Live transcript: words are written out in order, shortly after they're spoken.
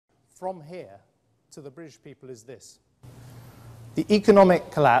from here to the British people is this. The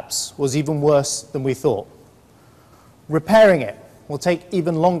economic collapse was even worse than we thought. Repairing it will take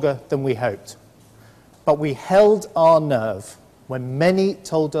even longer than we hoped. But we held our nerve when many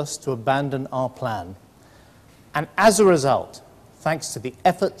told us to abandon our plan. And as a result, thanks to the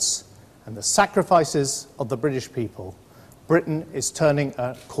efforts and the sacrifices of the British people, Britain is turning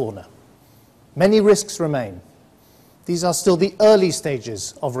a corner. Many risks remain. These are still the early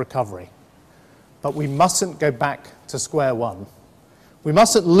stages of recovery. But we mustn't go back to square one. We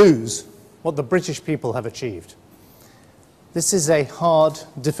mustn't lose what the British people have achieved. This is a hard,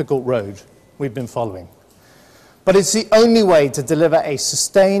 difficult road we've been following. But it's the only way to deliver a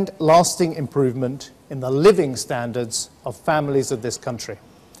sustained, lasting improvement in the living standards of families of this country.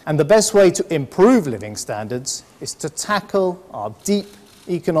 And the best way to improve living standards is to tackle our deep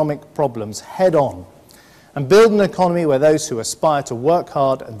economic problems head on and build an economy where those who aspire to work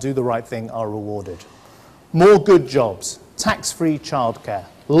hard and do the right thing are rewarded. More good jobs, tax-free childcare,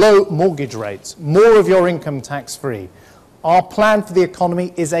 low mortgage rates, more of your income tax-free. Our plan for the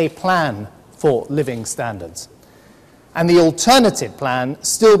economy is a plan for living standards. And the alternative plan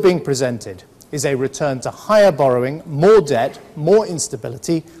still being presented is a return to higher borrowing, more debt, more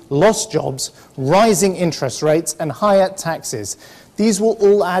instability, lost jobs, rising interest rates, and higher taxes. These will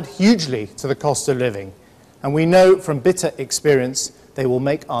all add hugely to the cost of living. And we know from bitter experience they will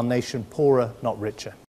make our nation poorer, not richer.